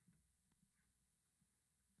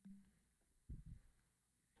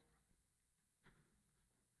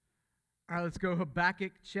All right, let's go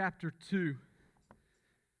Habakkuk chapter 2.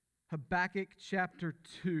 Habakkuk chapter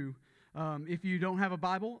 2. If you don't have a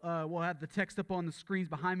Bible, we'll have the text up on the screens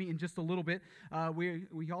behind me in just a little bit.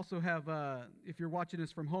 We also have, if you're watching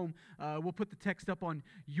us from home, we'll put the text up on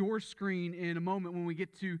your screen in a moment when we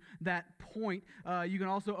get to that point. You can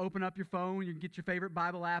also open up your phone. You can get your favorite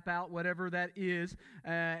Bible app out, whatever that is,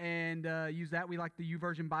 and use that. We like the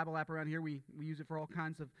YouVersion Bible app around here. We use it for all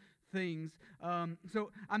kinds of things.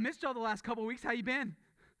 So I missed y'all the last couple of weeks. How you been?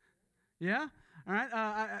 Yeah? All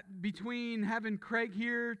right. Between having Craig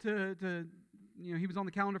here to he was on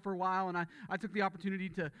the calendar for a while, and I took the opportunity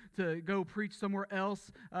to go preach somewhere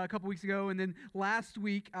else a couple weeks ago. And then last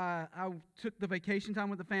week, I took the vacation time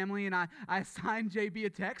with the family, and I assigned JB a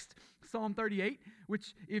text, Psalm 38,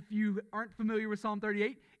 which, if you aren't familiar with Psalm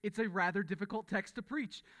 38, it's a rather difficult text to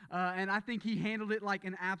preach. And I think he handled it like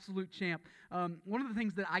an absolute champ. One of the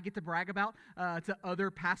things that I get to brag about to other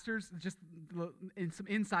pastors, just some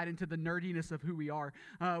insight into the nerdiness of who we are.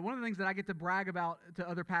 One of the things that I get to brag about to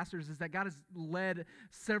other pastors is that God has led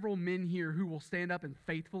several men here who will stand up and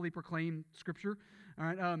faithfully proclaim Scripture. All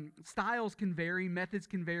right, styles can vary, methods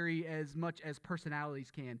can vary as much as personalities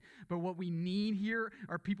can. But what we need here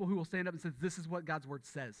are people who will stand up and say, "This is what God's Word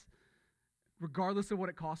says," regardless of what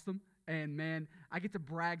it costs them. And man, I get to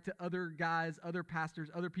brag to other guys, other pastors,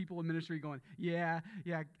 other people in ministry going, yeah,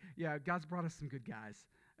 God's brought us some good guys.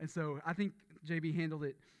 And so I think JB handled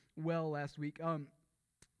it well last week.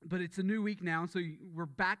 But it's a new week now, so we're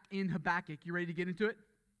back in Habakkuk. You ready to get into it?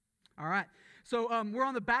 All right. So we're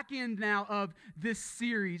on the back end now of this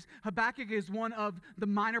series. Habakkuk is one of the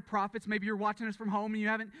minor prophets. Maybe you're watching us from home and you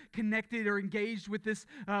haven't connected or engaged with this,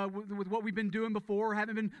 with what we've been doing before, or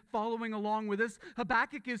haven't been following along with us.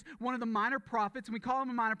 Habakkuk is one of the minor prophets, and we call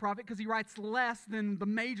him a minor prophet because he writes less than the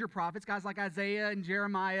major prophets, guys like Isaiah and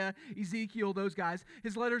Jeremiah, Ezekiel, those guys.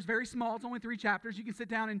 His letter is very small. It's only 3 chapters. You can sit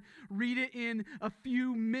down and read it in a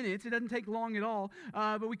few minutes. It doesn't take long at all.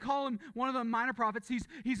 But we call him one of the minor prophets.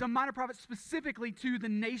 He's a minor prophet specifically to the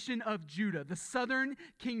nation of Judah, the southern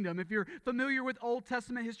kingdom. If you're familiar with Old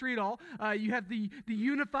Testament history at all, you have the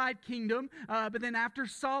unified kingdom, but then after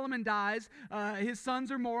Solomon dies, his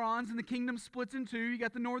sons are morons, and the kingdom splits in 2. You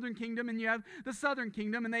got the northern kingdom, and you have the southern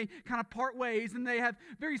kingdom, and they kind of part ways, and they have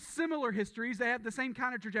very similar histories. They have the same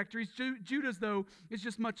kind of trajectories. Judah's, though, is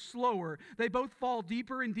just much slower. They both fall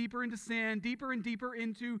deeper and deeper into sin, deeper and deeper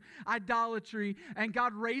into idolatry, and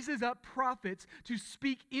God raises up prophets to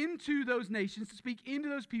speak into those nations, to speak into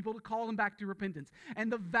those people, to call them back to repentance.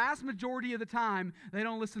 And the vast majority of the time, they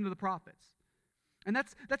don't listen to the prophets. And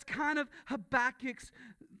that's kind of Habakkuk's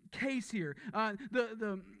case here.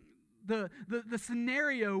 The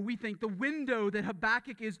scenario, we think, the window that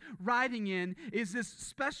Habakkuk is writing in is this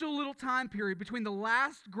special little time period between the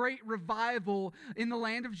last great revival in the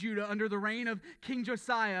land of Judah under the reign of King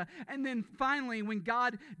Josiah, and then finally when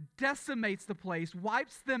God decimates the place,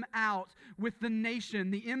 wipes them out with the nation,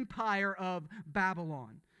 the empire of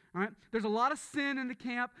Babylon. All right? There's a lot of sin in the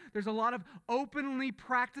camp. There's a lot of openly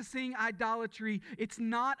practicing idolatry. It's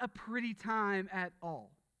not a pretty time at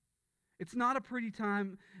all. It's not a pretty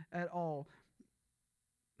time at all.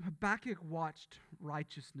 Habakkuk watched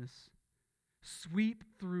righteousness sweep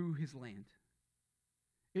through his land.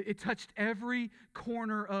 It touched every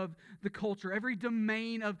corner of the culture, every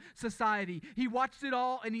domain of society. He watched it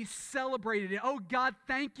all and he celebrated it. Oh, God,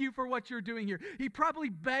 thank you for what you're doing here. He probably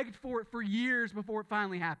begged for it for years before it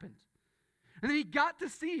finally happened. And then he got to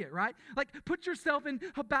see it, right? Like, put yourself in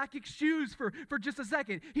Habakkuk's shoes for just a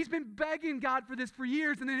second. He's been begging God for this for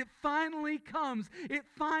years, and then it finally comes. It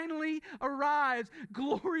finally arrives.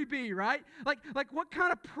 Glory be, right? Like what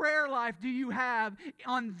kind of prayer life do you have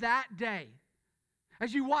on that day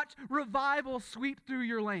as you watch revival sweep through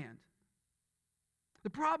your land?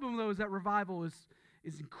 The problem, though, is that revival is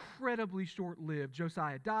incredibly short-lived.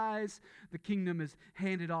 Josiah dies. The kingdom is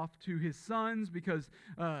handed off to his sons because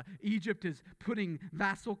Egypt is putting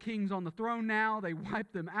vassal kings on the throne now. They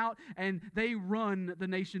wipe them out, and they run the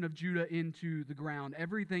nation of Judah into the ground.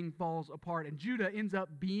 Everything falls apart, and Judah ends up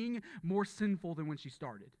being more sinful than when she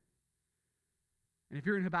started. And if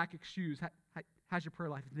you're in Habakkuk's shoes, how's your prayer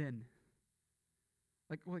life then?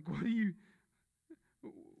 Like what are you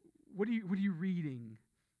reading?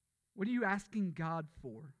 What are you asking God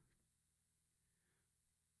for?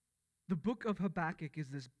 The book of Habakkuk is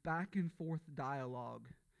this back and forth dialogue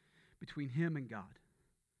between him and God.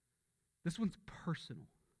 This one's personal.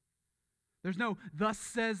 There's no, thus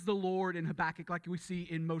says the Lord in Habakkuk like we see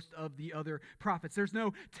in most of the other prophets. There's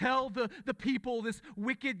no, tell the people, this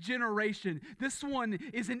wicked generation. This one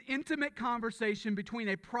is an intimate conversation between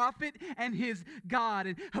a prophet and his God.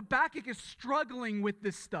 And Habakkuk is struggling with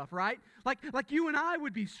this stuff, right? Like you and I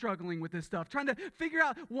would be struggling with this stuff, trying to figure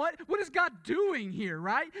out what is God doing here,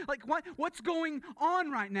 right? Like what's going on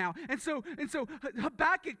right now? And so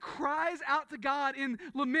Habakkuk cries out to God in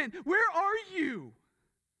lament, where are you?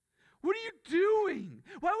 What are you doing?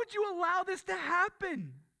 Why would you allow this to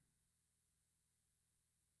happen?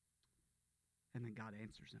 And then God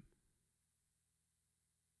answers him.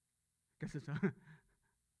 God says,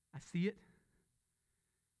 I see it.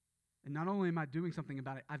 And not only am I doing something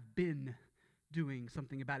about it, I've been doing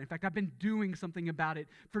something about it. In fact, I've been doing something about it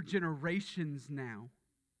for generations now.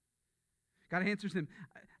 God answers him,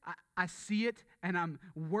 I see it and I'm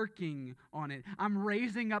working on it. I'm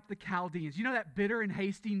raising up the Chaldeans. You know that bitter and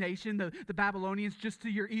hasty nation, the Babylonians just to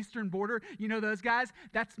your eastern border? You know those guys?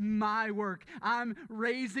 That's my work. I'm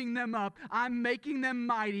raising them up. I'm making them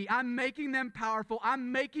mighty. I'm making them powerful.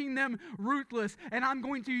 I'm making them ruthless. And I'm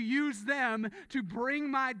going to use them to bring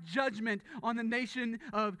my judgment on the nation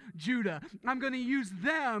of Judah. I'm going to use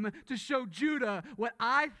them to show Judah what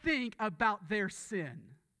I think about their sin.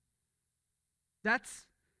 That's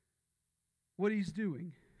what he's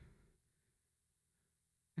doing.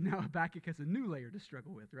 And now Habakkuk has a new layer to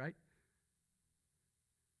struggle with, right?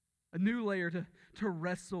 A new layer to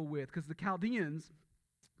wrestle with. Because the Chaldeans,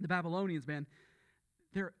 the Babylonians, man,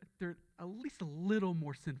 they're at least a little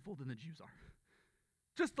more sinful than the Jews are.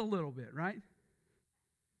 Just a little bit, right?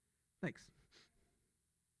 Thanks.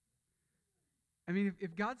 I mean,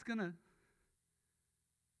 if God's gonna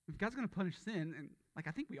punish sin, and like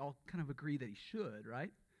I think we all kind of agree that he should,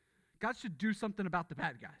 right? God should do something about the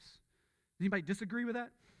bad guys. Does anybody disagree with that?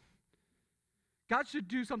 God should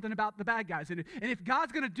do something about the bad guys. And if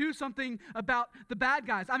God's going to do something about the bad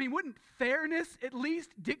guys, I mean, wouldn't fairness at least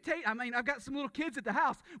dictate? I mean, I've got some little kids at the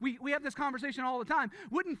house. We have this conversation all the time.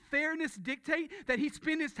 Wouldn't fairness dictate that he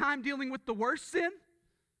spend his time dealing with the worst sin?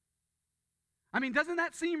 I mean, doesn't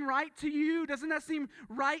that seem right to you? Doesn't that seem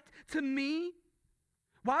right to me?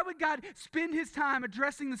 Why would God spend his time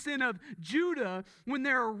addressing the sin of Judah when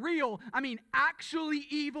there are real, actually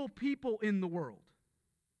evil people in the world?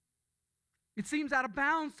 It seems out of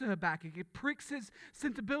bounds to Habakkuk. It pricks his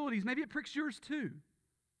sensibilities. Maybe it pricks yours too.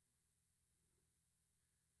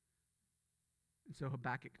 And so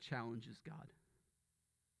Habakkuk challenges God.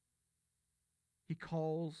 He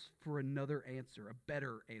calls for another answer, a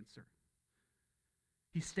better answer.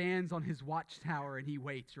 He stands on his watchtower and he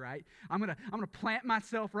waits, right? I'm gonna plant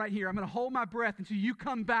myself right here. I'm gonna hold my breath until you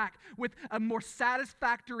come back with a more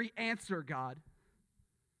satisfactory answer, God.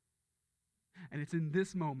 And it's in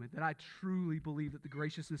this moment that I truly believe that the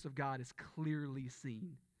graciousness of God is clearly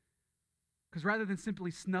seen. Because rather than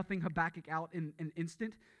simply snuffing Habakkuk out in an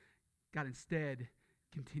instant, God instead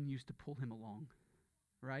continues to pull him along,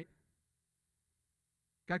 right?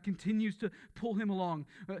 God continues to pull him along.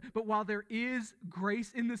 But while there is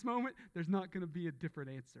grace in this moment, there's not going to be a different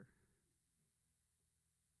answer.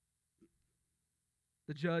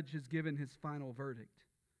 The judge has given his final verdict.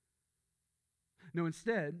 No,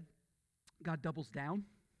 instead, God doubles down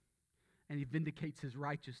and he vindicates his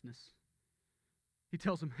righteousness. He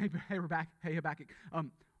tells him, hey Habakkuk,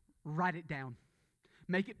 write it down.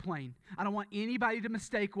 Make it plain. I don't want anybody to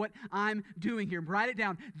mistake what I'm doing here. Write it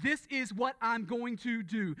down. This is what I'm going to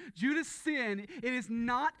do. Judah's sin, it is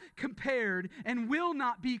not compared and will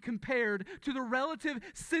not be compared to the relative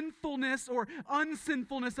sinfulness or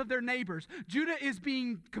unsinfulness of their neighbors. Judah is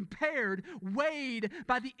being compared, weighed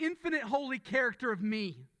by the infinite holy character of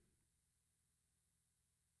me.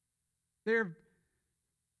 They're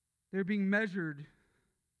being measured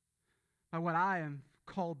by what I am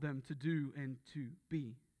called them to do and to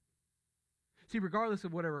be. See, regardless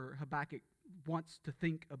of whatever Habakkuk wants to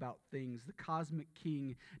think about things, the cosmic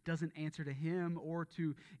king doesn't answer to him or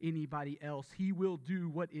to anybody else. He will do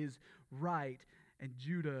what is right, and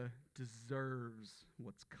Judah deserves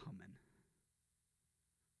what's coming.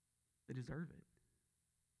 They deserve it.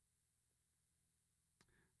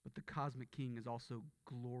 But the cosmic king is also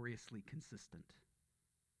gloriously consistent.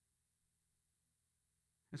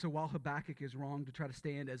 And so while Habakkuk is wrong to try to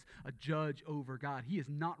stand as a judge over God, he is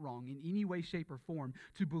not wrong in any way, shape, or form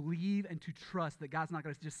to believe and to trust that God's not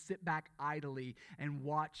going to just sit back idly and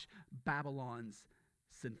watch Babylon's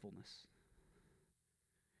sinfulness.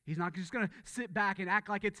 He's not just going to sit back and act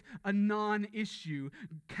like it's a non-issue.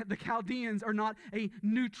 The Chaldeans are not a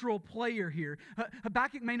neutral player here.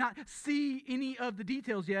 Habakkuk may not see any of the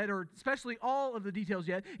details yet, or especially all of the details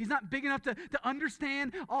yet. He's not big enough to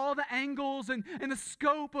understand all the angles and the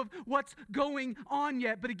scope of what's going on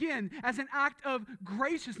yet. But again, as an act of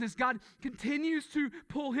graciousness, God continues to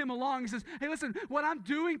pull him along. He says, hey, listen, what I'm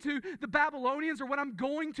doing to the Babylonians, or what I'm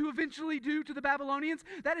going to eventually do to the Babylonians,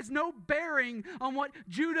 that is no bearing on what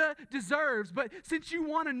Judah deserves. But since you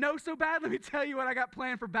want to know so bad, let me tell you what I got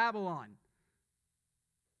planned for Babylon.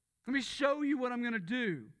 Let me show you what I'm going to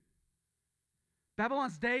do.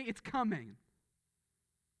 Babylon's day, it's coming.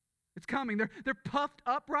 It's coming. They're puffed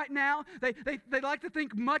up right now. They like to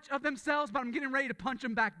think much of themselves, but I'm getting ready to punch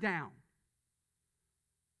them back down.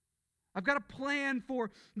 I've got a plan for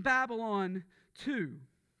Babylon too.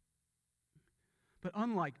 But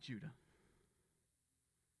unlike Judah,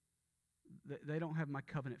 they don't have my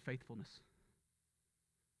covenant faithfulness.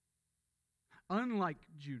 Unlike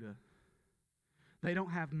Judah, they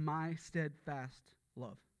don't have my steadfast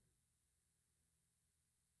love.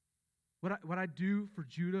 What I do for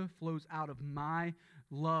Judah flows out of my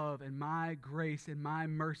love and my grace and my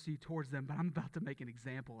mercy towards them, but I'm about to make an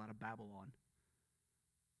example out of Babylon.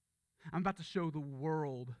 I'm about to show the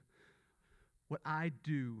world what I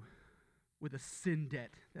do with a sin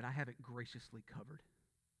debt that I haven't graciously covered.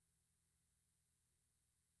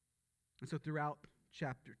 And so throughout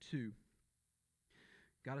chapter 2,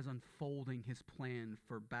 God is unfolding his plan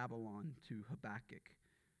for Babylon to Habakkuk.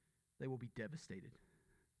 They will be devastated.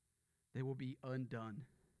 They will be undone.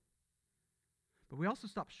 But we also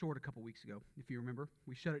stopped short a couple weeks ago, if you remember.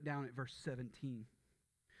 We shut it down at verse 17.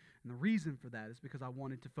 And the reason for that is because I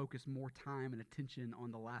wanted to focus more time and attention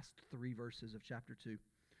on the last 3 verses of chapter 2.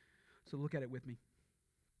 So look at it with me.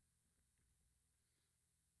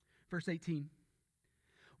 Verse 18.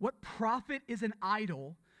 What profit is an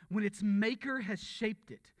idol when its maker has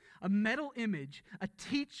shaped it? A metal image, a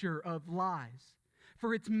teacher of lies.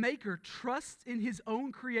 For its maker trusts in his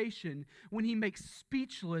own creation when he makes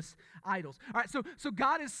speechless idols. All right, so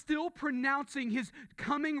God is still pronouncing his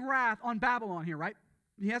coming wrath on Babylon here, right?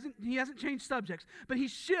 He hasn't changed subjects, but he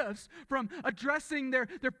shifts from addressing their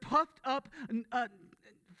puffed up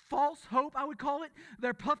false hope, I would call it.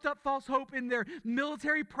 Their puffed up false hope in their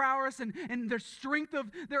military prowess and their strength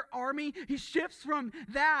of their army. He shifts from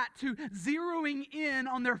that to zeroing in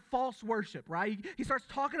on their false worship, right? He starts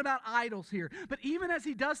talking about idols here. But even as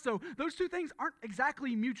he does so, those two things aren't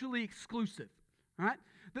exactly mutually exclusive, right?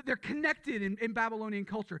 That they're connected in Babylonian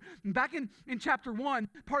culture. And back in chapter 1,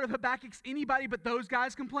 part of Habakkuk's anybody but those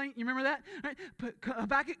guys complaint. You remember that? Right?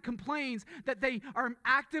 Habakkuk complains that they are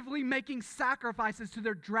actively making sacrifices to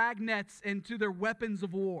their dragnets and to their weapons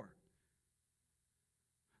of war.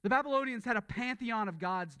 The Babylonians had a pantheon of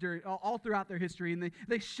gods all throughout their history, and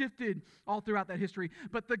they shifted all throughout that history.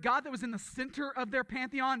 But the God that was in the center of their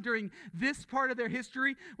pantheon during this part of their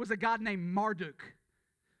history was a god named Marduk.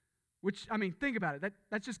 Which, I mean, think about it.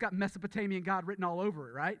 That's just got Mesopotamian God written all over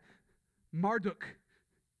it, right? Marduk.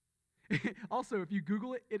 Also, if you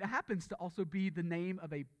Google it, it happens to also be the name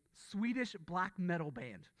of a Swedish black metal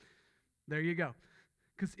band. There you go.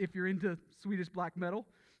 Because if you're into Swedish black metal,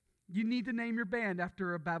 you need to name your band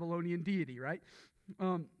after a Babylonian deity, right?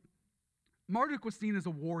 Marduk was seen as a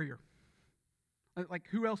warrior. Like,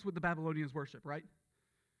 who else would the Babylonians worship, right?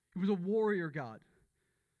 He was a warrior god.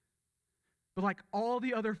 But like all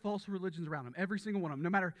the other false religions around him, every single one of them, no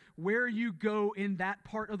matter where you go in that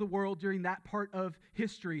part of the world during that part of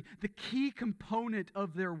history, the key component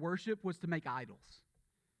of their worship was to make idols,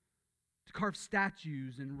 to carve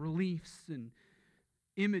statues and reliefs and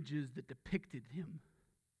images that depicted him.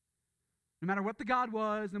 No matter what the god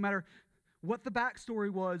was, no matter what the backstory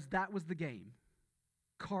was, that was the game.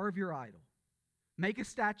 Carve your idol. Make a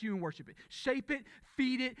statue and worship it. Shape it,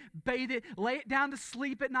 feed it, bathe it, lay it down to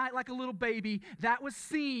sleep at night like a little baby. That was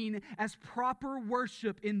seen as proper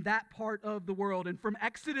worship in that part of the world. And from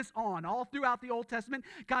Exodus on, all throughout the Old Testament,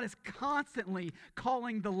 God is constantly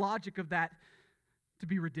calling the logic of that to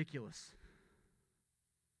be ridiculous.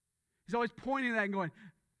 He's always pointing at that and going,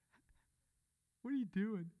 what are you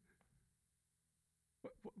doing?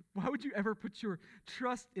 Why would you ever put your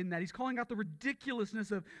trust in that? He's calling out the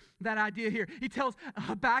ridiculousness of that idea here. He tells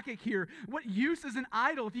Habakkuk here, what use is an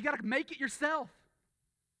idol if you got to make it yourself?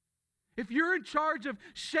 If you're in charge of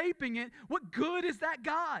shaping it, what good is that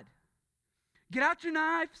God? Get out your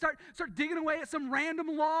knife, start digging away at some random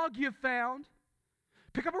log you found.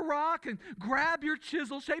 Pick up a rock and grab your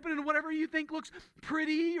chisel, shape it into whatever you think looks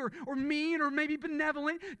pretty or mean or maybe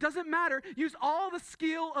benevolent. Doesn't matter. Use all the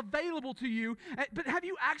skill available to you. But have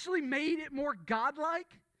you actually made it more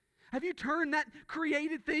godlike? Have you turned that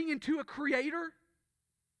created thing into a creator?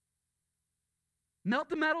 Melt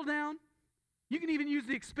the metal down. You can even use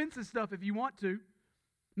the expensive stuff if you want to.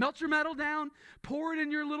 Melt your metal down, pour it in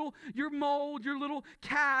your mold, your little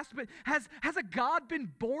cast. But has a God been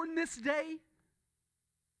born this day?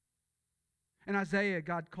 In Isaiah,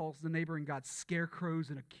 God calls the neighboring gods scarecrows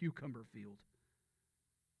in a cucumber field.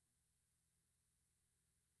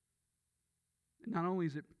 Not only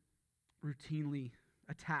is it routinely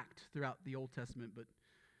attacked throughout the Old Testament, but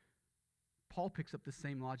Paul picks up the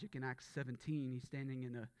same logic in Acts 17. He's standing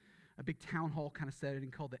in a big town hall kind of setting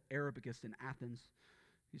called the Areopagus in Athens.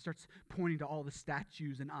 He starts pointing to all the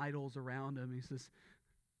statues and idols around him. He says,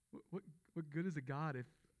 what good is a God if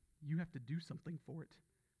you have to do something for it?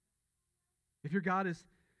 If your God is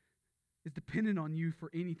dependent on you for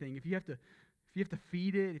anything, if you have to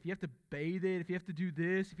feed it, if you have to bathe it, if you have to do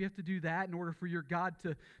this, if you have to do that in order for your God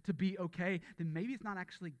to be okay, then maybe it's not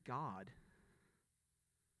actually God.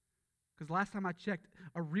 Because last time I checked,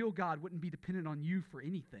 a real God wouldn't be dependent on you for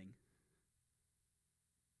anything.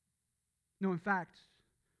 No, in fact,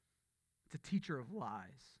 it's a teacher of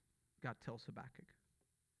lies, God tells Habakkuk.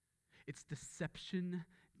 It's deception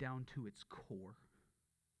down to its core.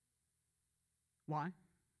 Why?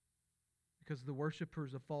 Because the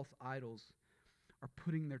worshipers of false idols are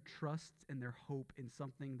putting their trust and their hope in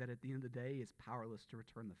something that at the end of the day is powerless to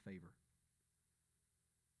return the favor.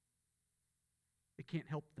 It can't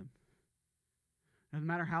help them. It doesn't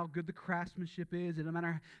matter how good the craftsmanship is. It doesn't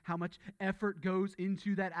matter how much effort goes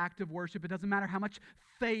into that act of worship. It doesn't matter how much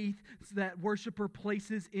faith that worshiper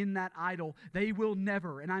places in that idol. They will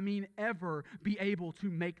never, and I mean ever, be able to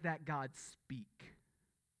make that God speak.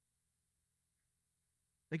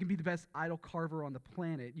 They can be the best idol carver on the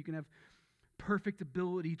planet. You can have perfect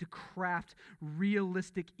ability to craft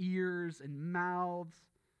realistic ears and mouths.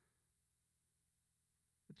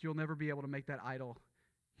 But you'll never be able to make that idol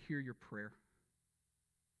hear your prayer.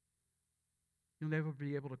 You'll never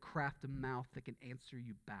be able to craft a mouth that can answer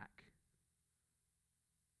you back.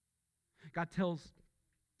 God tells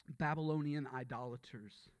Babylonian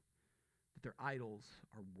idolaters that their idols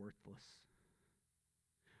are worthless.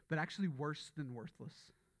 But actually worse than worthless.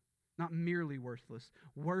 Not merely worthless,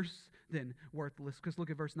 worse than worthless. Because look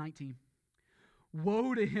at verse 19.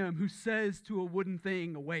 Woe to him who says to a wooden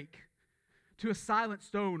thing, awake, to a silent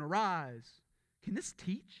stone, arise. Can this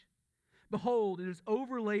teach? Behold, it is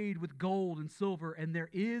overlaid with gold and silver, and there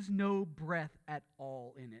is no breath at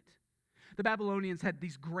all in it. The Babylonians had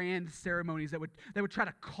these grand ceremonies that would try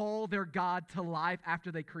to call their God to life after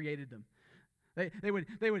they created them. They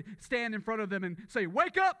would stand in front of them and say,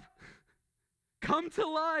 wake up! Come to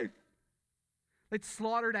life! They'd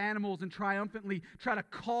slaughtered animals and triumphantly try to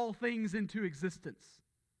call things into existence.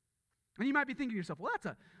 And you might be thinking to yourself, well,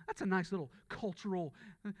 that's a nice little cultural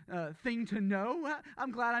thing to know.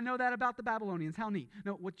 I'm glad I know that about the Babylonians. How neat.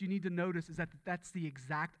 No, what you need to notice is that that's the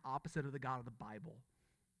exact opposite of the God of the Bible.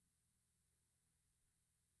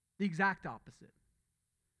 The exact opposite.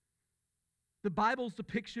 The Bible's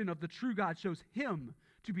depiction of the true God shows him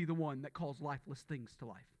to be the one that calls lifeless things to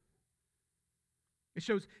life. It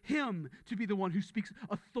shows him to be the one who speaks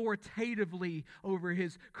authoritatively over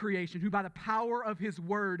his creation, who by the power of his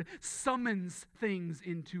word summons things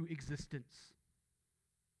into existence.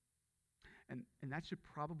 And that should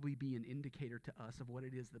probably be an indicator to us of what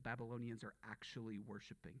it is the Babylonians are actually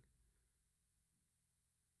worshiping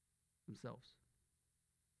themselves.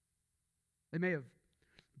 They may have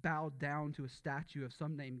bowed down to a statue of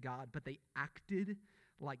some named God, but they acted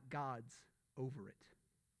like gods over it.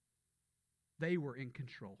 They were in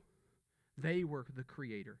control. They were the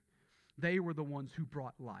creator. They were the ones who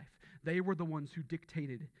brought life. They were the ones who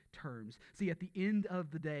dictated terms. See, at the end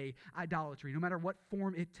of the day, idolatry, no matter what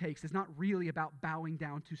form it takes, is not really about bowing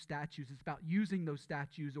down to statues. It's about using those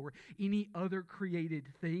statues or any other created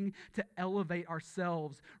thing to elevate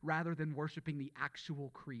ourselves rather than worshiping the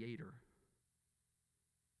actual creator.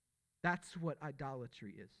 That's what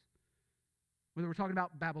idolatry is. Whether we're talking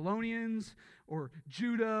about Babylonians or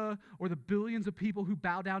Judah or the billions of people who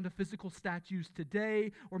bow down to physical statues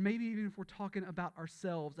today, or maybe even if we're talking about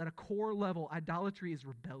ourselves, at a core level, idolatry is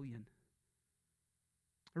rebellion.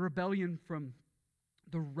 A rebellion from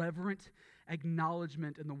the reverent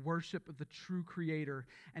acknowledgement and the worship of the true Creator,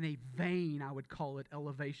 and a vain, I would call it,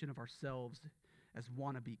 elevation of ourselves as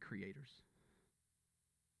wannabe creators.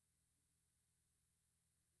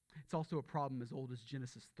 It's also a problem as old as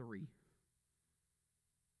Genesis 3.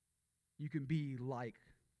 You can be like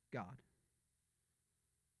God.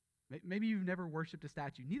 Maybe you've never worshipped a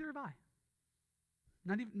statue. Neither have I.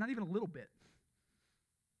 Not even a little bit.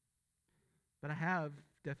 But I have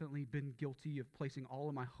definitely been guilty of placing all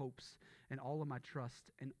of my hopes and all of my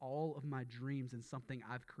trust and all of my dreams in something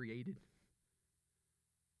I've created,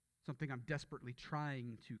 something I'm desperately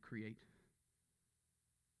trying to create.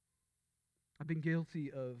 I've been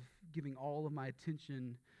guilty of giving all of my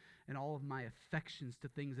attention and all of my affections to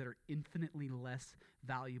things that are infinitely less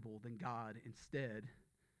valuable than God instead,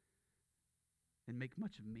 and make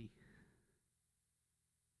much of me.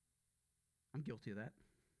 I'm guilty of that.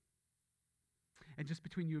 And just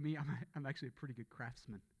between you and me, I'm actually a pretty good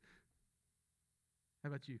craftsman. How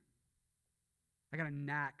about you? I got a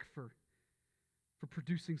knack for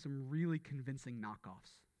producing some really convincing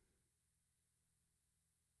knockoffs.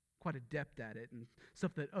 Quite adept at it, and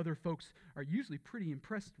stuff that other folks are usually pretty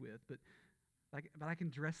impressed with, but I can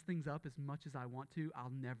dress things up as much as I want to.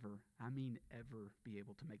 I'll never, ever be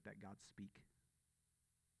able to make that God speak.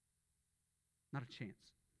 Not a chance.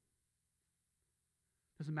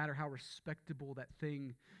 Doesn't matter how respectable that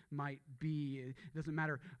thing might be. It doesn't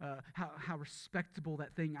matter how respectable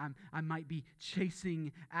that thing I might be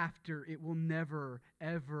chasing after. It will never,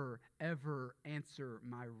 ever, ever answer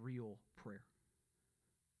my real prayer.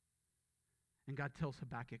 And God tells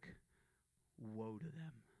Habakkuk, woe to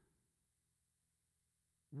them.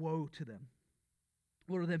 Woe to them.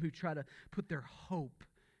 Woe to them who try to put their hope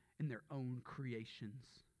in their own creations.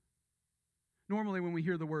 Normally when we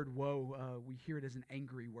hear the word woe, we hear it as an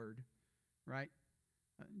angry word, right?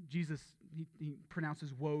 Jesus, he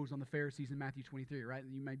pronounces woes on the Pharisees in Matthew 23, right?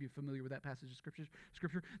 And you may be familiar with that passage of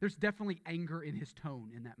Scripture. There's definitely anger in his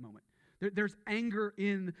tone in that moment. There's anger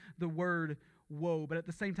in the word woe, but at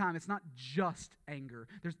the same time, it's not just anger.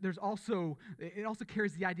 It also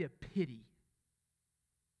carries the idea of pity.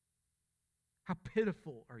 How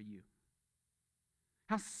pitiful are you?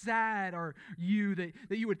 How sad are you that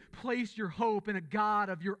you would place your hope in a God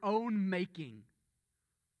of your own making?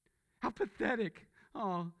 How pathetic.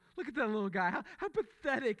 Oh, look at that little guy. How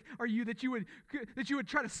pathetic are you that you would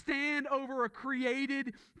try to stand over a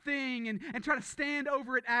created thing and try to stand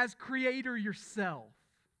over it as creator yourself.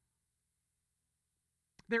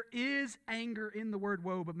 There is anger in the word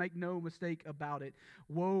woe, but make no mistake about it.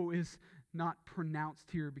 Woe is not pronounced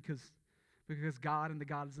here because God and the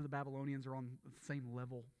gods of the Babylonians are on the same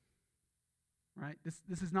level. Right?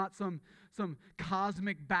 This is not some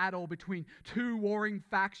cosmic battle between two warring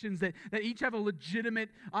factions that each have a legitimate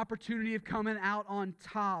opportunity of coming out on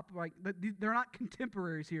top. Like they're not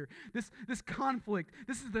contemporaries here. This conflict,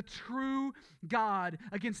 this is the true God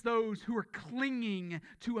against those who are clinging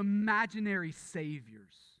to imaginary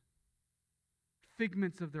saviors,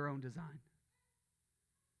 figments of their own design.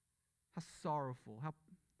 How sorrowful, how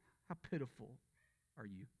pitiful are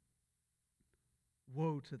you?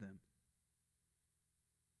 Woe to them.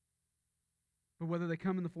 But whether they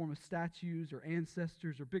come in the form of statues or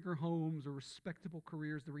ancestors or bigger homes or respectable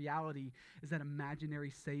careers, the reality is that imaginary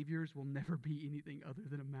saviors will never be anything other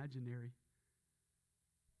than imaginary.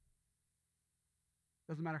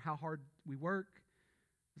 Doesn't matter how hard we work.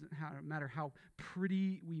 Doesn't matter how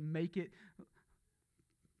pretty we make it.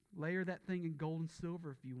 Layer that thing in gold and silver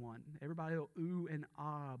if you want. Everybody will ooh and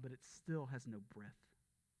ah, but it still has no breath.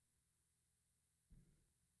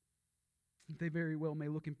 They very well may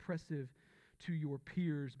look impressive to your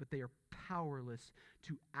peers, but they are powerless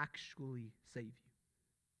to actually save you.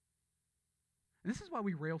 And this is why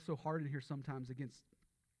we rail so hard in here sometimes against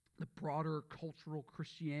the broader cultural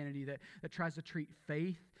Christianity that tries to treat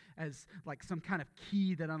faith as like some kind of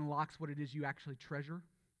key that unlocks what it is you actually treasure.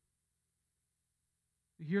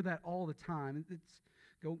 You hear that all the time.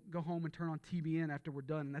 Go home and turn on TBN after we're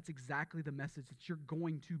done, and that's exactly the message that you're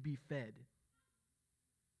going to be fed.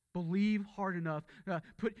 Believe hard enough.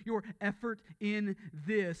 Put your effort in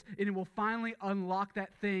this, and it will finally unlock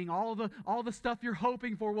that thing. All the stuff you're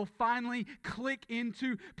hoping for will finally click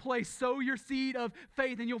into place. Sow your seed of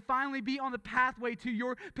faith, and you'll finally be on the pathway to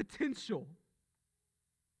your potential.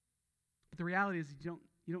 But the reality is, you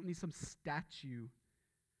don't need some statue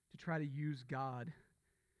to try to use God.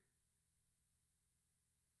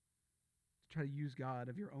 To try to use God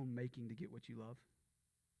of your own making to get what you love.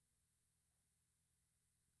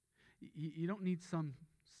 You don't need some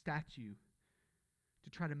statue to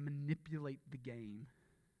try to manipulate the game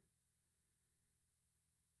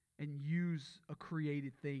and use a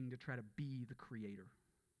created thing to try to be the creator.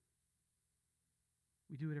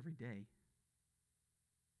 We do it every day.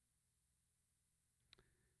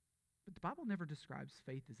 But the Bible never describes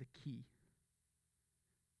faith as a key.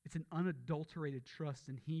 It's an unadulterated trust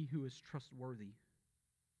in He who is trustworthy.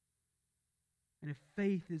 And if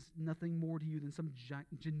faith is nothing more to you than some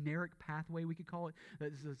generic pathway, we could call it,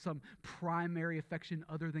 some primary affection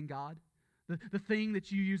other than God, the thing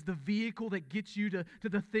that you use, the vehicle that gets you to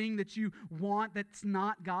the thing that you want that's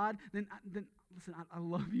not God, then listen, I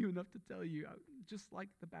love you enough to tell you, just like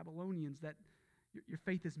the Babylonians, that your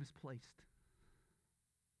faith is misplaced.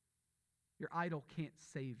 Your idol can't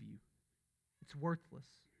save you. It's worthless.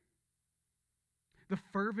 The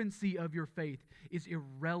fervency of your faith is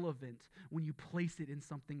irrelevant when you place it in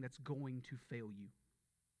something that's going to fail you.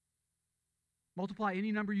 Multiply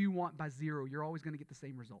any number you want by 0, you're always going to get the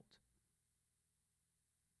same result.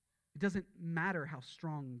 It doesn't matter how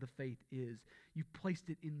strong the faith is. You've placed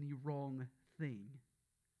it in the wrong thing.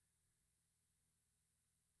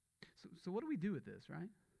 So what do we do with this, right?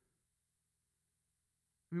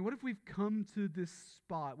 I mean, what if we've come to this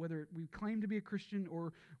spot, whether we claim to be a Christian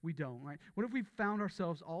or we don't, right? What if we've found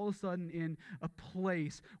ourselves all of a sudden in a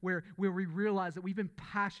place where we realize that we've been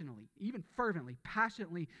passionately, even fervently,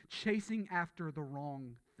 passionately chasing after the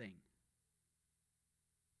wrong thing,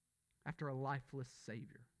 after a lifeless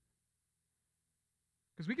Savior?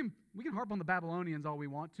 Because we can harp on the Babylonians all we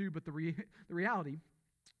want to, but the reality,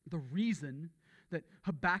 the reason that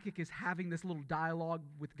Habakkuk is having this little dialogue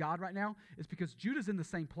with God right now is because Judah's in the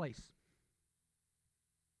same place.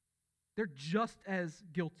 They're just as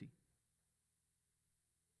guilty.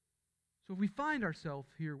 So if we find ourselves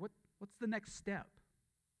here, what's the next step?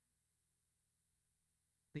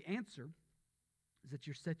 The answer is that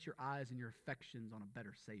you set your eyes and your affections on a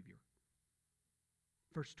better Savior.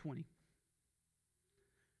 Verse 20.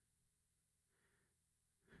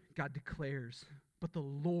 God declares, "But the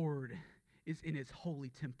Lord is in his holy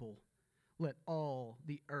temple. Let all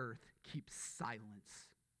the earth keep silence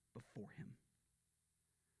before him."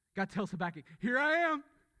 God tells Habakkuk, here I am.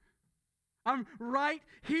 I'm right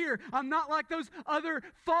here. I'm not like those other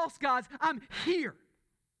false gods. I'm here.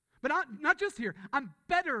 But not just here. I'm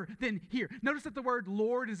better than here. Notice that the word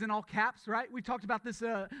Lord is in all caps, right? We talked about this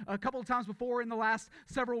a couple of times before in the last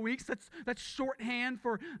several weeks. That's shorthand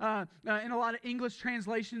for, in a lot of English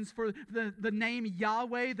translations, for the name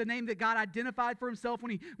Yahweh, the name that God identified for himself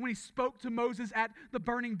when he spoke to Moses at the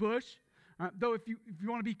burning bush. Though if you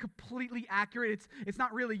want to be completely accurate, it's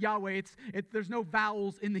not really Yahweh. There's no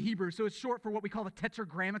vowels in the Hebrew, so it's short for what we call the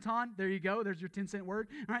tetragrammaton. There you go. There's your 10-cent word.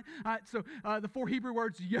 All right. So the 4 Hebrew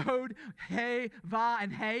words Yod, He, Va,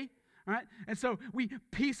 and He. All right. And so we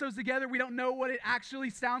piece those together. We don't know what it actually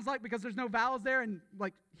sounds like because there's no vowels there, and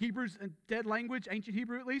like Hebrew's a dead language, ancient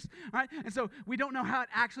Hebrew at least. All right. And so we don't know how it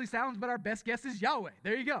actually sounds, but our best guess is Yahweh.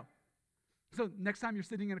 There you go. So next time you're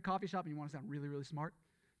sitting in a coffee shop and you want to sound really, really smart,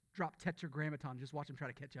 drop tetragrammaton. Just watch them try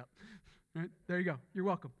to catch up. Right? There you go. You're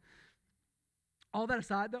welcome. All that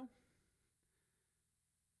aside, though,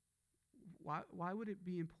 why would it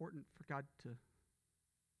be important for God to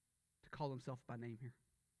call himself by name here?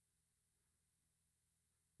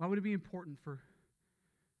 Why would it be important for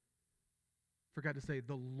God to say,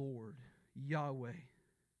 the Lord, Yahweh,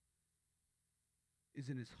 is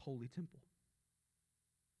in his holy temple?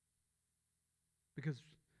 Because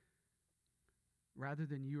rather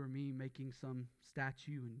than you or me making some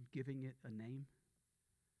statue and giving it a name,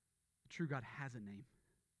 the true God has a name,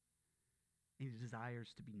 and he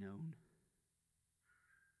desires to be known.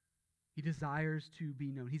 He desires to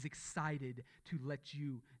be known. He's excited to let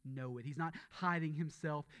you know it. He's not hiding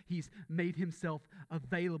himself. He's made himself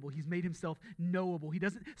available. He's made himself knowable. He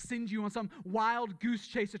doesn't send you on some wild goose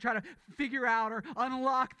chase to try to figure out or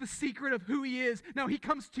unlock the secret of who he is. No, he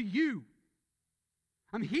comes to you.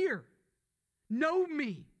 I'm here. Know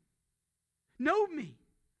me. Know me.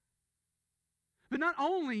 But not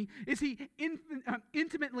only is he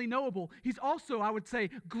intimately knowable, he's also, I would say,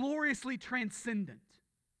 gloriously transcendent.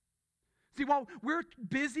 See, while we're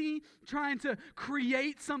busy trying to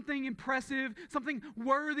create something impressive, something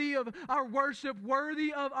worthy of our worship,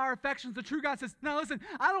 worthy of our affections, the true God says, no, listen,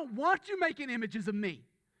 I don't want you making images of me.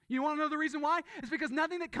 You want to know the reason why? It's because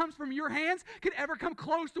nothing that comes from your hands could ever come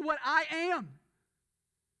close to what I am.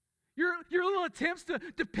 Your little attempts to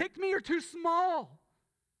depict me are too small.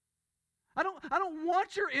 I don't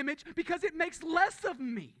want your image because it makes less of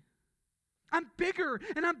me. I'm bigger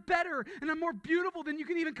and I'm better and I'm more beautiful than you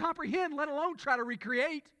can even comprehend, let alone try to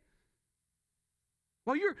recreate.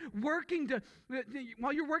 While you're working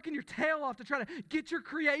your tail off to try to get your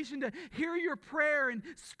creation to hear your prayer and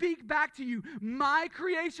speak back to you, my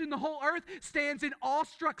creation, the whole earth, stands in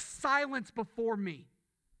awestruck silence before me.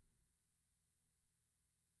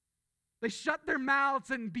 They shut their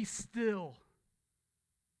mouths and be still.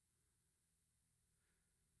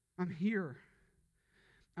 I'm here.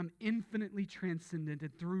 I'm infinitely transcendent,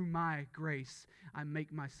 and through my grace, I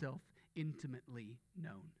make myself intimately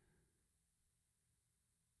known.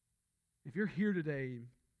 If you're here today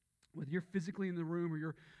Whether you're physically in the room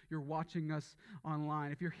or you're watching us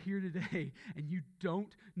online, if you're here today and you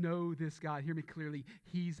don't know this God, hear me clearly,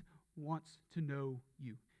 He wants to know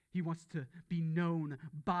you. He wants to be known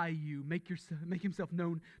by you, make himself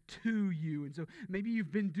known to you. And so maybe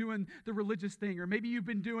you've been doing the religious thing, or maybe you've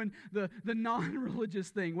been doing the non-religious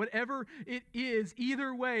thing. Whatever it is,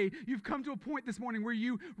 either way, you've come to a point this morning where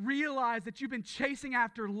you realize that you've been chasing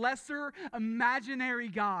after lesser imaginary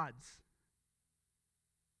gods.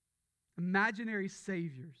 Imaginary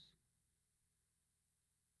saviors.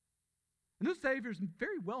 And those saviors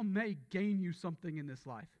very well may gain you something in this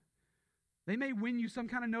life. They may win you some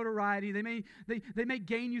kind of notoriety. They may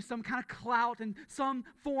gain you some kind of clout in some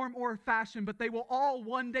form or fashion, but they will all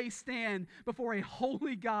one day stand before a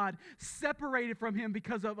holy God, separated from Him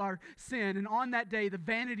because of our sin. And on that day, the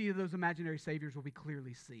vanity of those imaginary saviors will be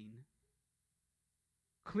clearly seen.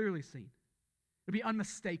 Clearly seen. It'll be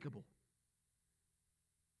unmistakable.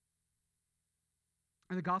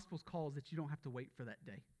 And the Gospels calls that you don't have to wait for that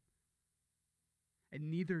day. And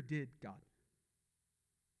neither did God.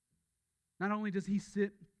 Not only does He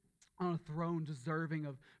sit on a throne deserving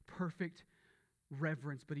of perfect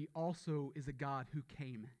reverence, but He also is a God who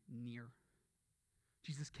came near.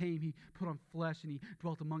 Jesus came, He put on flesh, and He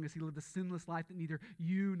dwelt among us. He lived a sinless life that neither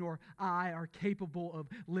you nor I are capable of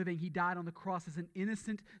living. He died on the cross as an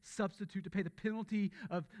innocent substitute to pay the penalty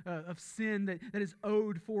of sin that is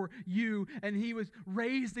owed for you. And He was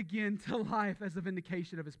raised again to life as a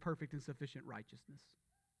vindication of His perfect and sufficient righteousness.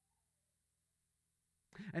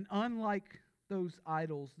 And unlike those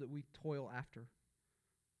idols that we toil after,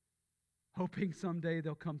 hoping someday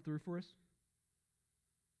they'll come through for us,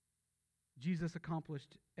 Jesus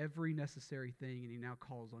accomplished every necessary thing, and He now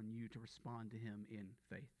calls on you to respond to Him in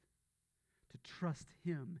faith, to trust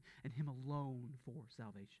Him and Him alone for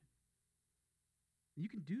salvation. You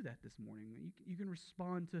can do that this morning. You can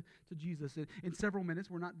respond to Jesus. In several minutes,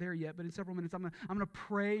 we're not there yet, but in several minutes, I'm going to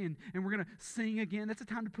pray and we're going to sing again. That's a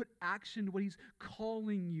time to put action to what He's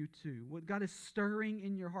calling you to, what God is stirring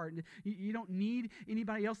in your heart. And you don't need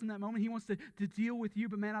anybody else in that moment. He wants to deal with you,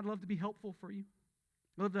 but man, I'd love to be helpful for you.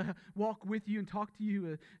 I'd love to walk with you and talk to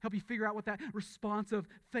you, help you figure out what that response of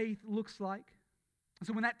faith looks like.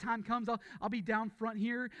 So when that time comes, I'll be down front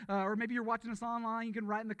here, or maybe you're watching us online. You can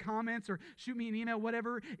write in the comments or shoot me an email,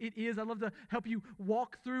 whatever it is. I'd love to help you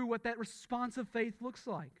walk through what that response of faith looks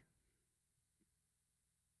like.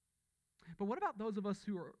 But what about those of us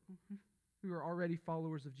who are already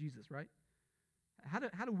followers of Jesus, right? How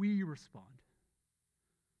do we respond?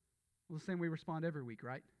 Well, the same way we respond every week,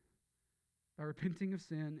 right? By repenting of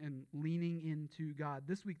sin and leaning into God.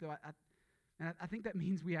 This week, though, I think that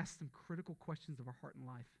means we ask some critical questions of our heart and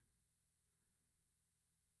life.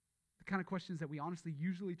 The kind of questions that we honestly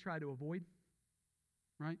usually try to avoid,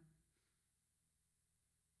 right?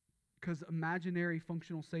 Because imaginary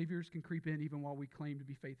functional saviors can creep in even while we claim to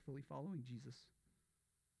be faithfully following Jesus.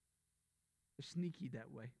 They're sneaky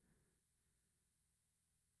that way.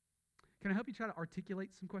 Can I help you try to articulate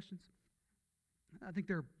some questions? I think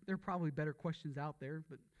there are probably better questions out there,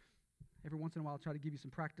 but every once in a while I'll try to give you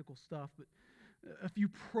some practical stuff, but a few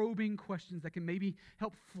probing questions that can maybe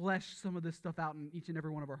help flesh some of this stuff out in each and every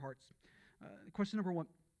one of our hearts. Question number one,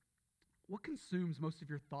 what consumes most of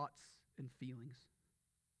your thoughts and feelings?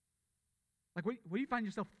 Like, what do you find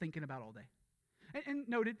yourself thinking about all day? And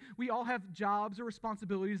noted, we all have jobs or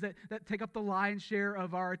responsibilities that take up the lion's share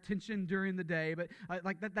of our attention during the day, but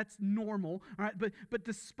that's normal, all right? But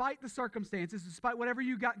despite the circumstances, despite whatever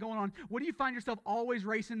you got going on, what do you find yourself always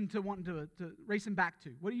racing to wanting to racing back to?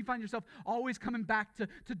 What do you find yourself always coming back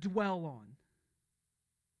to dwell on?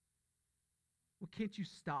 What can't you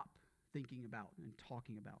stop thinking about and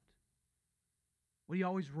talking about? What do you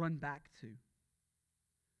always run back to?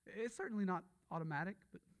 It's certainly not automatic,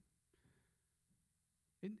 but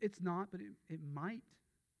it's not, but it might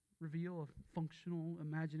reveal a functional,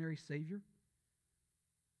 imaginary Savior.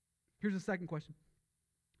 Here's the second question.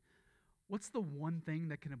 What's the one thing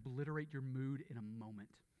that can obliterate your mood in a moment?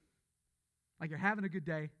 Like you're having a good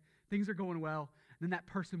day, things are going well, and then that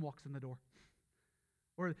person walks in the door.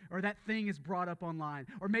 Or that thing is brought up online.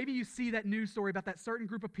 Or maybe you see that news story about that certain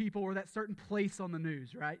group of people or that certain place on the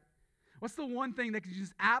news, right? What's the one thing that can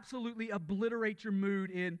just absolutely obliterate your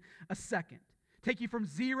mood in a second? Take you from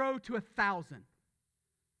 0 to 1,000.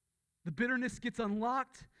 The bitterness gets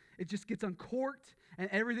unlocked, it just gets uncorked, and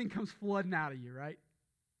everything comes flooding out of you, right?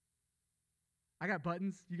 I got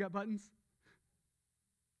buttons. You got buttons?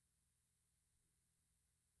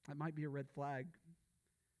 That might be a red flag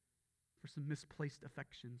for some misplaced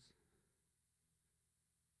affections.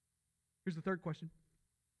 Here's the third question.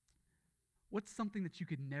 What's something that you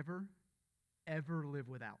could never, ever live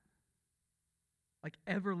without? Like,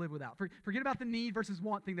 ever live without. Forget about the need versus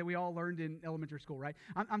want thing that we all learned in elementary school, right?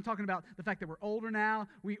 I'm talking about the fact that we're older now.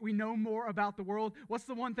 We know more about the world. What's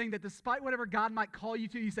the one thing that despite whatever God might call you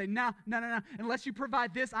to, you say, no. Unless you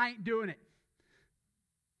provide this, I ain't doing it.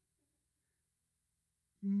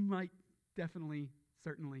 Might definitely,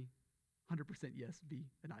 certainly, 100% yes, be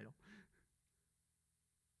an idol.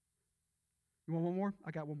 You want one more?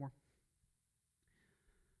 I got one more.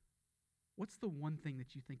 What's the one thing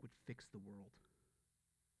that you think would fix the world?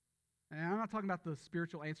 And I'm not talking about the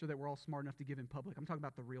spiritual answer that we're all smart enough to give in public. I'm talking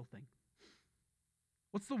about the real thing.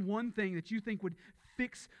 What's the one thing that you think would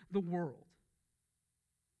fix the world?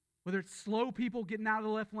 Whether it's slow people getting out of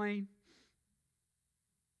the left lane.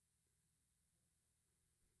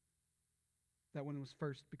 That one was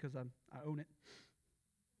first because I own it.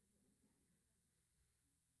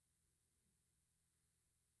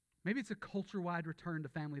 Maybe it's a culture-wide return to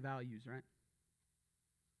family values, right?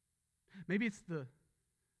 Maybe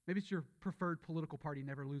it's your preferred political party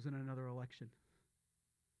never losing another election.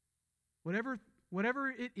 Whatever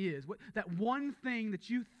it is, that one thing that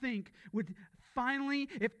you think would finally,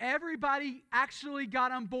 if everybody actually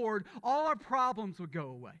got on board, all our problems would go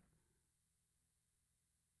away.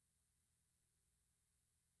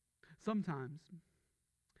 Sometimes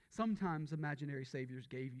imaginary saviors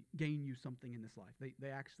gain you something in this life. They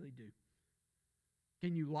actually do.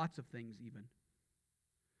 Gain you lots of things even.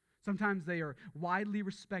 Sometimes they are widely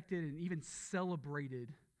respected and even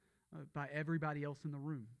celebrated by everybody else in the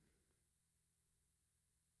room.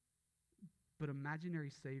 But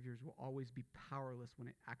imaginary saviors will always be powerless when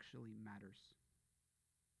it actually matters.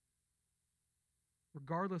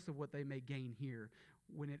 Regardless of what they may gain here,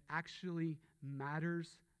 when it actually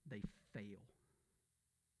matters, they fail.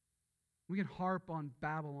 We can harp on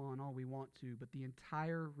Babylon all we want to, but the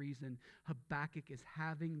entire reason Habakkuk is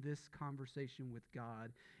having this conversation with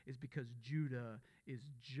God is because Judah is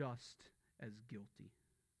just as guilty.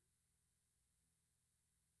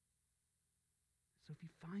 So if you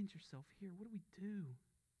find yourself here, what do we do?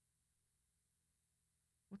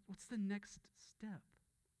 What's the next step?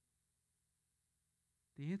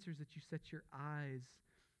 The answer is that you set your eyes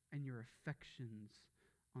and your affections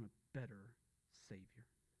on a better Savior.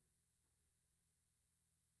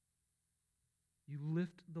 You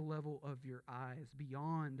lift the level of your eyes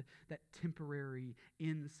beyond that temporary,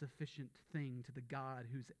 insufficient thing to the God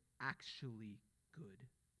who's actually good,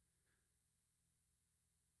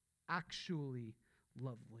 actually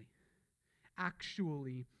lovely,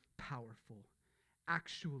 actually powerful,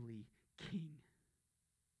 actually King.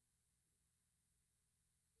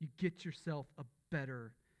 You get yourself a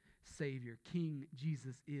better Savior. King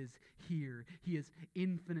Jesus is here. He is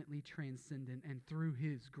infinitely transcendent, and through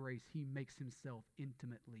His grace, He makes Himself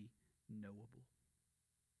intimately knowable.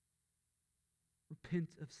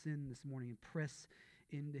 Repent of sin this morning and press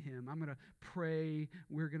into Him. I'm going to pray.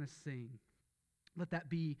 We're going to sing. Let that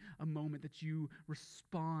be a moment that you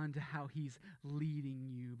respond to how He's leading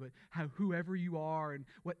you, but whoever you are and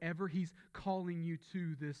whatever He's calling you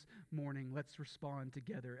to this morning, let's respond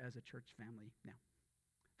together as a church family now.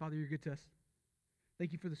 Father, you're good to us.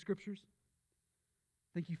 Thank you for the scriptures.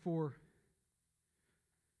 Thank you for,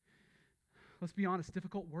 let's be honest,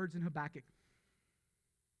 difficult words in Habakkuk.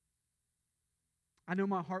 I know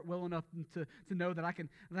my heart well enough to know that I can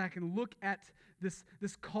look at this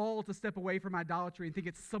call to step away from idolatry and think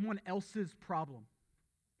it's someone else's problem,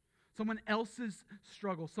 someone else's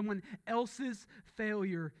struggle, someone else's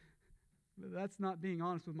failure. But that's not being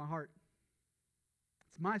honest with my heart.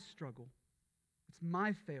 It's my struggle. It's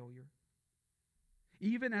my failure.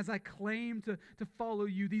 Even as I claim to follow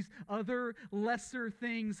you, these other lesser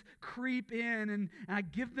things creep in, and I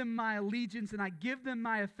give them my allegiance, and I give them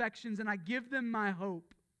my affections, and I give them my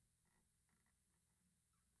hope.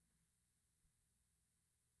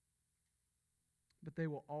 But they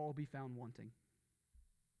will all be found wanting,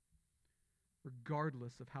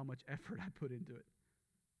 regardless of how much effort I put into it.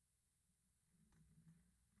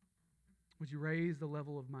 Would you raise the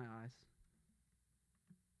level of my eyes?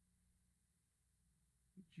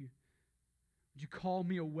 Would you call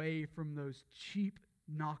me away from those cheap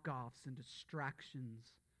knockoffs and distractions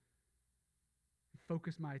and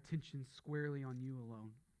focus my attention squarely on you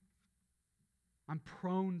alone? I'm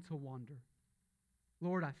prone to wander.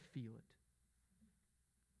 Lord, I feel it.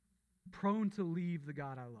 Prone to leave the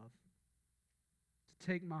God I love. To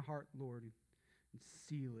take my heart, Lord, and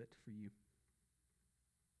seal it for you.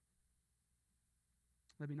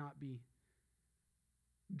 Let me not be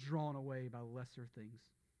drawn away by lesser things.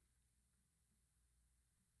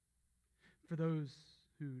 For those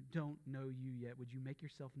who don't know you yet, would you make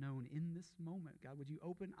yourself known in this moment? God, would you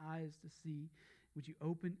open eyes to see Would you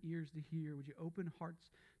open ears to hear? Would you open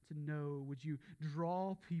hearts to know? Would you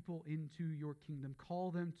draw people into your kingdom?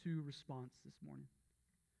 Call them to response this morning.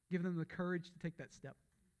 Give them the courage to take that step.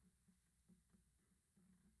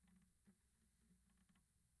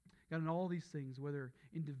 God, in all these things, whether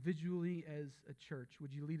individually as a church,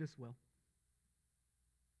 would you lead us well?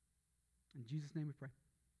 In Jesus' name we pray.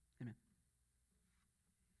 Amen.